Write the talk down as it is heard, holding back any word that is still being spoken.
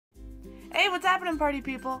Hey, what's happening, party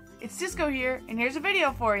people? It's Disco here, and here's a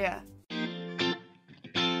video for you.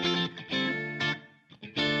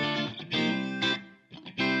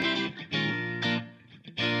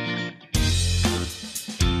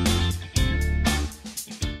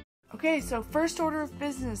 Okay, so first order of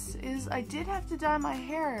business is I did have to dye my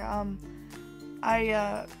hair.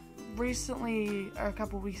 I recently, or a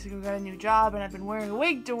couple weeks ago, got a new job, and I've been wearing a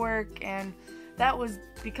wig to work, and that was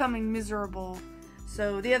becoming miserable.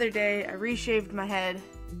 So the other day, I reshaved my head,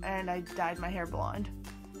 and I dyed my hair blonde.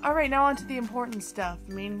 Alright, now on to the important stuff,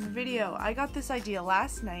 meaning the video. I got this idea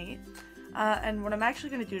last night, and what I'm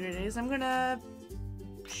actually going to do today is I'm going to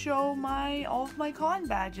show all of my con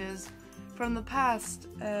badges from the past,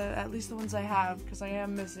 at least the ones I have, because I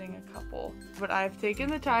am missing a couple. But I've taken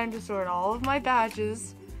the time to sort all of my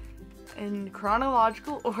badges in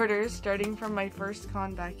chronological order, starting from my first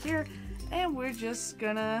con back here, and we're just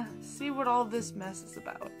gonna see what all of this mess is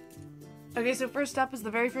about. Okay, so first up is the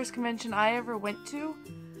very first convention I ever went to.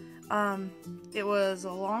 It was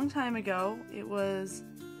a long time ago. It was,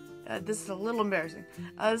 this is a little embarrassing.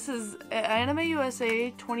 This is Anime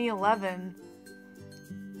USA 2011.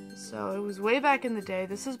 So it was way back in the day.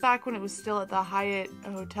 This was back when it was still at the Hyatt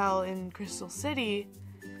Hotel in Crystal City.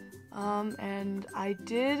 And I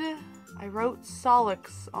wrote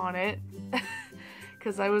Solix on it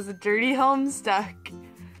because I was a dirty Homestuck.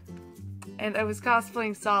 And I was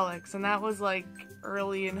cosplaying Solix, and that was like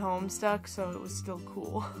early in Homestuck, so it was still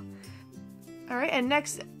cool. Alright, and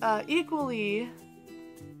next, equally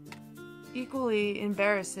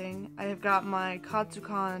embarrassing, I have got my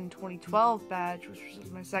Katsucon 2012 badge, which was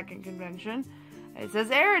my second convention. It says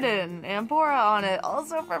Eridan Ampora on it,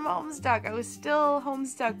 also from Homestuck. I was still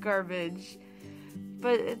Homestuck garbage.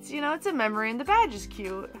 But it's, you know, it's a memory, and the badge is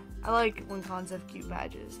cute. I like when cons have cute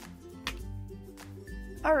badges.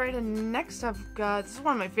 Alright, and next I've got, this is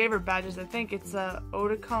one of my favorite badges, I think. It's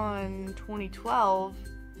Otakon 2012.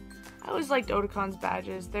 I always liked Otakon's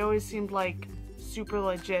badges. They always seemed like super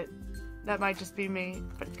legit. That might just be me,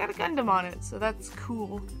 but it's got a Gundam on it, so that's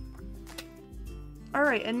cool.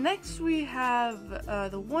 Alright, and next we have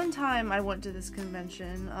the one time I went to this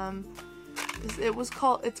convention. It's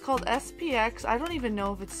called SPX. I don't even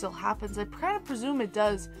know if it still happens. I kind of presume it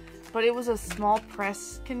does, but it was a small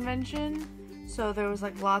press convention, so there was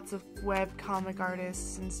like lots of web comic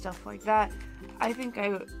artists and stuff like that. I think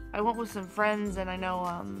I went with some friends, and I know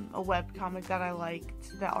a web comic that I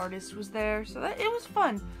liked. The artist was there, so it was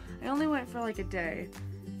fun. I only went for like a day,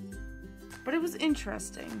 but it was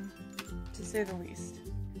interesting, to say the least.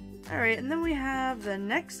 Alright, and then we have the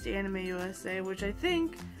next Anime USA, which I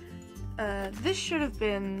think this should have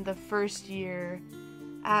been the first year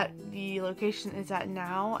at the location it's at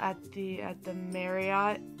now, at the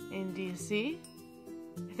Marriott in DC.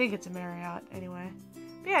 I think it's a Marriott, anyway.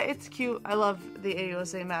 But yeah, it's cute. I love the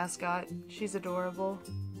AUSA mascot. She's adorable.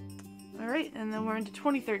 Alright, and then we're into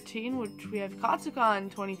 2013, which we have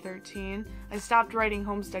Katsucon 2013. I stopped writing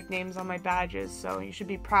Homestuck names on my badges, so you should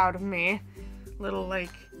be proud of me. Little,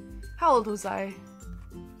 like, how old was I?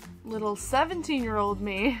 Little 17-year-old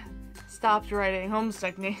me stopped writing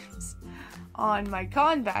Homestuck names on my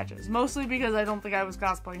con badges, mostly because I don't think I was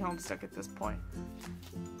cosplaying Homestuck at this point.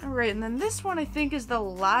 Alright, and then this one I think is the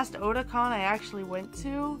last Otakon I actually went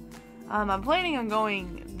to. I'm planning on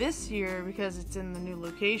going this year because it's in the new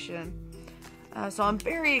location. So I'm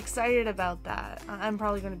very excited about that. I'm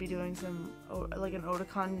probably going to be doing some, like an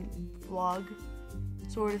Otakon vlog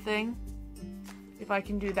sort of thing. If I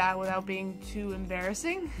can do that without being too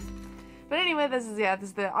embarrassing. But anyway, this is the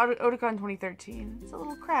Otakon 2013. It's a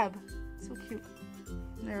little crab. It's so cute.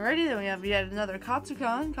 Alrighty, then we have yet another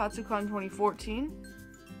Katsucon 2014.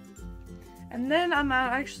 And then I'm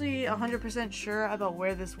not actually 100% sure about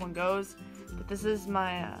where this one goes, but this is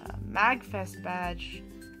my MagFest badge.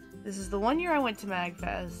 This is the one year I went to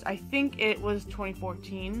MagFest. I think it was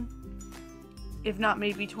 2014, if not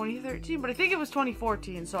maybe 2013, but I think it was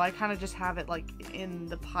 2014, so I kind of just have it like in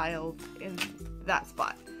the pile in that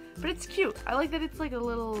spot. But it's cute. I like that it's like a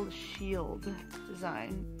little shield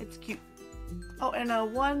design. It's cute. Oh,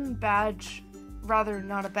 and one badge, rather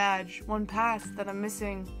not a badge, one pass that I'm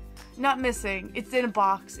missing. Not missing, it's in a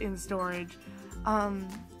box in storage,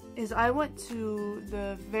 is I went to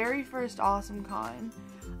the very first Awesome Con.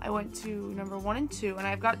 I went to number 1 and 2, and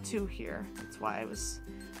I've got 2 here. That's why I was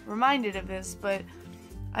reminded of this, but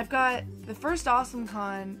I've got the first Awesome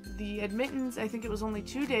Con. The admittance, I think it was only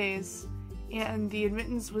 2 days, and the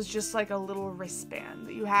admittance was just like a little wristband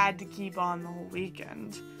that you had to keep on the whole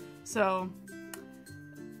weekend. So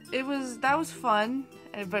that was fun,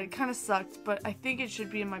 but it kind of sucked, but I think it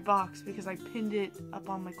should be in my box because I pinned it up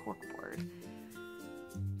on my corkboard.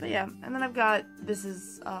 But yeah, and then I've got, this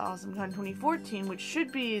is AwesomeCon 2014, which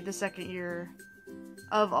should be the second year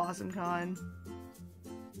of AwesomeCon.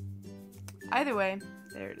 Either way,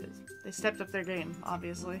 there it is. They stepped up their game,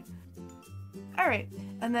 obviously. Alright,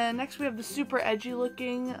 and then next we have the super edgy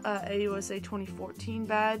looking AUSA 2014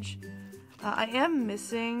 badge. I am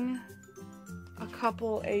missing a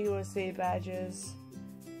couple AUSA badges,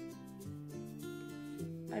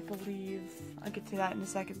 I believe. I'll get to that in a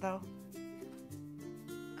second though.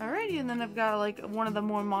 Alrighty, and then I've got like one of the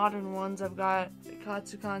more modern ones. I've got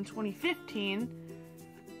Katsucon 2015,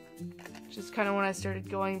 which is kind of when I started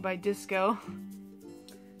going by disco.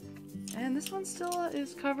 And this one still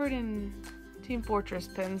is covered in Team Fortress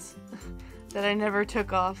pins that I never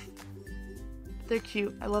took off. They're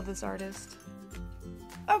cute. I love this artist.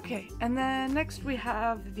 Okay, and then next we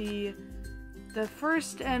have the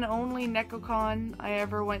first and only NekoCon I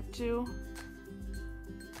ever went to.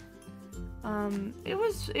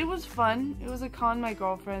 It was fun. It was a con my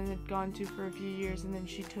girlfriend had gone to for a few years, and then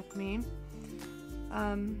she took me.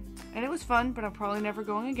 And it was fun, but I'm probably never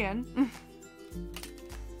going again.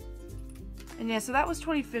 And yeah, so that was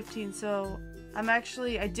 2015, so I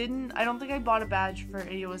don't think I bought a badge for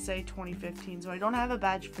AUSA 2015, so I don't have a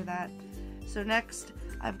badge for that. So next,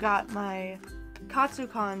 I've got my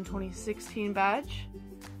Katsucon 2016 badge,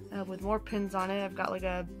 with more pins on it. I've got like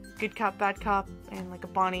a good cop, bad cop, and like a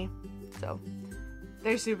Bonnie, so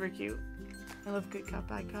they're super cute. I love good cop,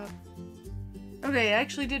 bad cop. Okay, I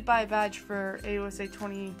actually did buy a badge for AUSA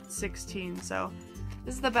 2016, so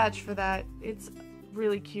this is the badge for that. It's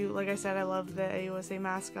really cute. Like I said, I love the AUSA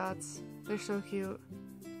mascots. They're so cute.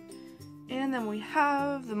 And then we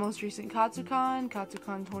have the most recent Katsucon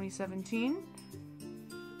 2017.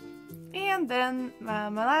 And then my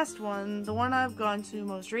last one, the one I've gone to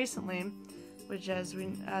most recently, which as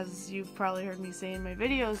you've probably heard me say in my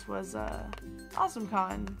videos, was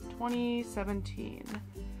AwesomeCon 2017.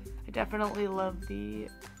 I definitely love the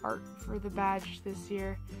art for the badge this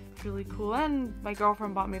year. It's really cool. And my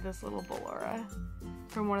girlfriend bought me this little Ballora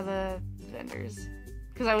from one of the vendors,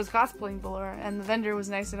 because I was cosplaying Ballora, and the vendor was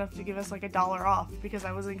nice enough to give us like $1 off because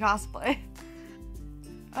I was in cosplay.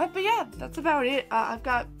 But yeah, that's about it. I've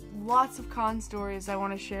got lots of con stories I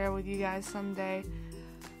want to share with you guys someday.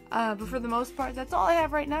 But for the most part, that's all I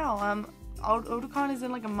have right now. Otakon is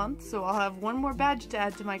in like a month, so I'll have one more badge to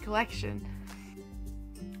add to my collection.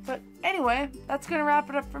 But anyway, that's gonna wrap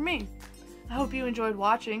it up for me. I hope you enjoyed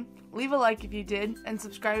watching. Leave a like if you did, and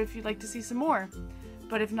subscribe if you'd like to see some more.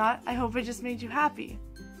 But if not, I hope it just made you happy.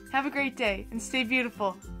 Have a great day, and stay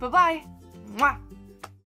beautiful. Bye-bye! Mwah!